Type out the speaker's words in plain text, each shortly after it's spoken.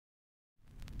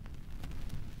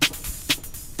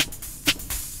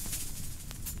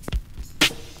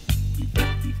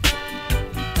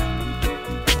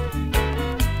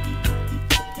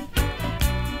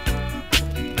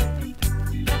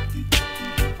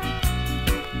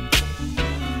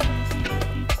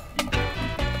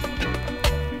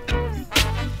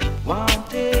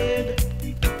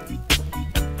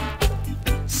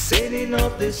giving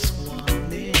up this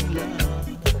warning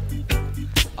love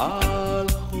all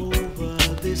over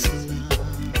this land.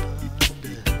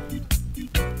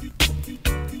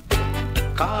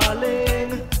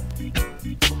 Calling,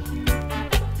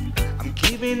 I'm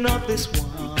giving up this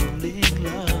warning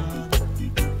love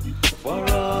for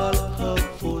all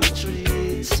upful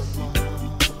tradesman,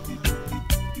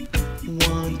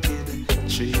 wanted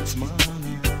tradesman.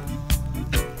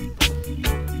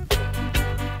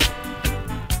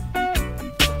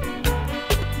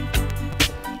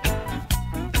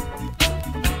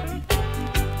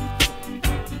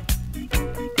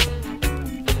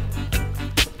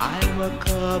 I'm a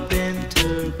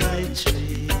carpenter by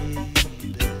trade.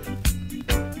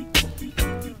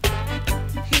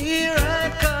 Here I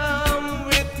come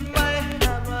with my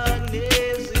hammer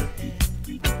nails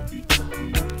in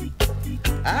hand.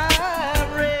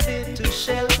 I'm ready to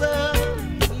shelter,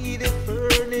 need a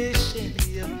furnish and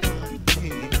the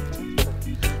apartment.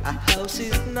 A house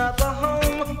is not a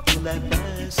home till I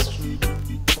pass through.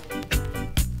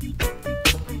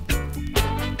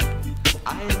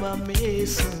 I'm a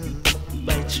mason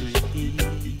by trade.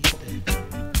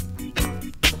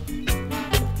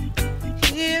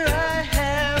 Here I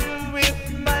am with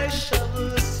my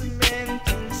shovel, cement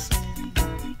and sand.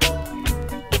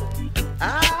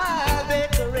 I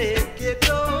decorate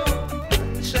ghetto,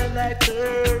 shall I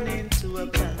turn into a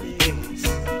palace?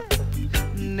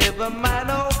 Never mind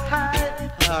how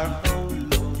high or how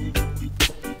low.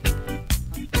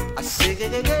 I say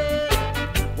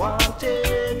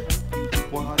wanted,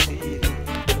 wanted,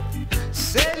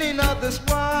 sending out this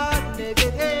one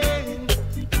again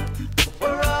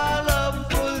for all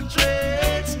of full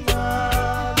tradesman.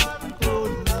 Oh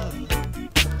no,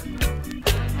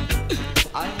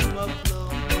 I'm a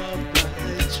plumber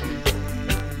by trade.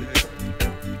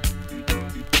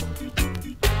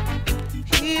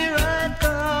 Here I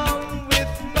come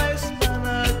with my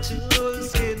spanner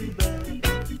tools in bed.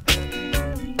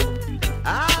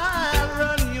 I'll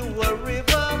run you a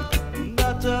river,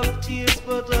 not of tears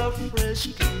but of fresh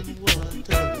clean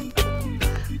water.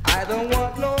 I don't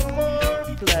want no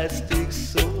more plastic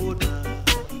soda.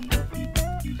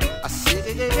 I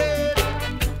said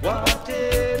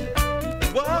wanted,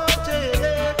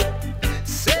 wanted,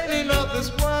 sending up this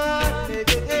one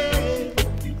again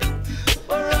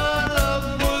for all of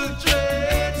full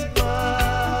tradesman.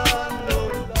 No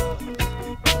love,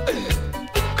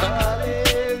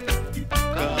 calling,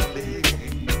 calling,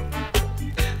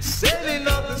 sending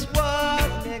up this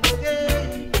one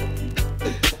again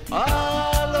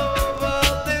all over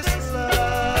this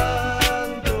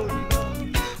land. Oh no,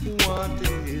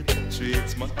 wanted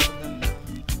tradesman.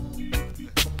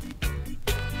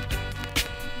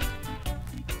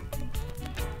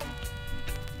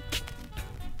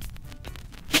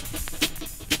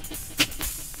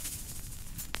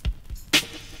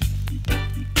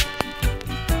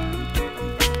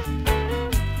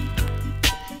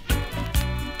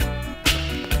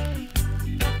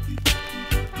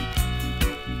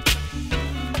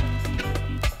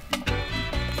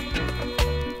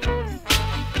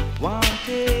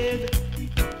 Wanted,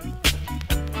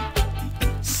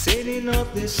 setting up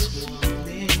this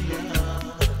warning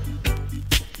love.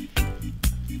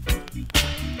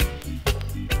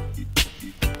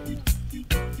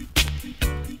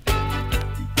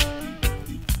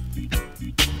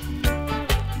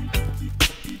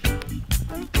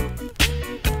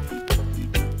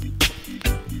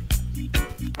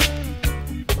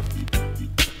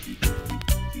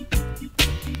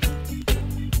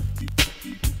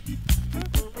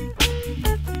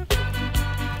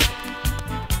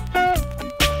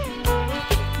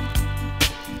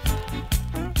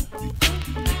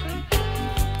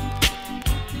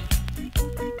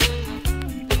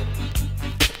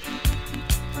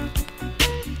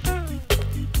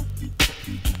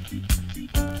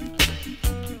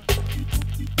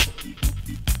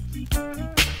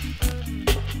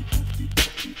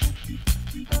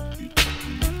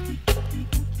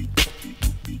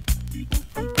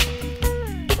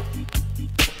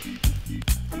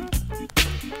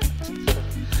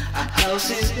 A house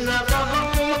is not a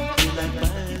home till I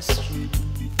pass through.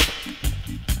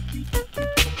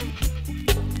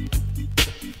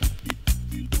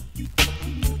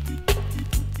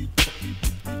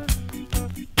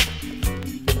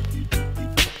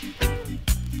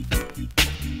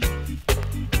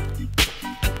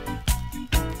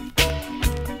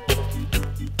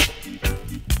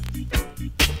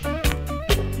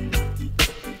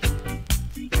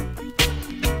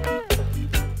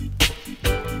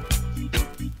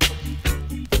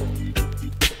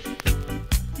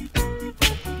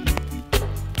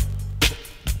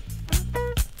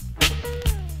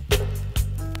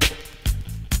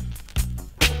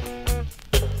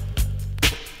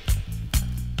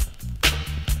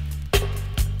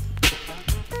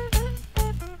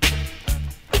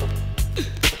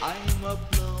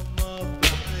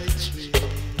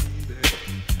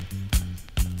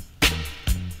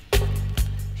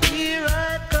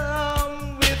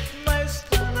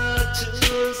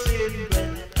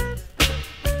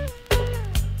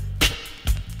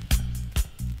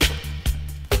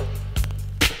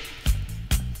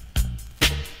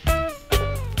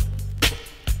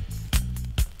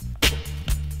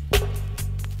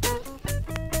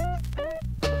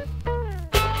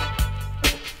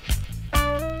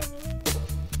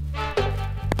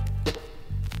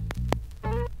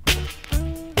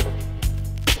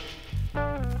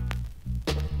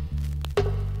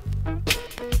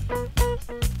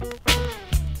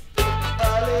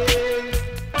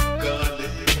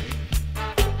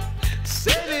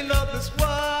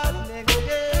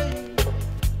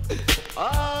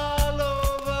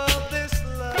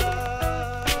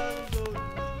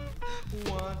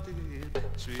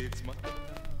 man.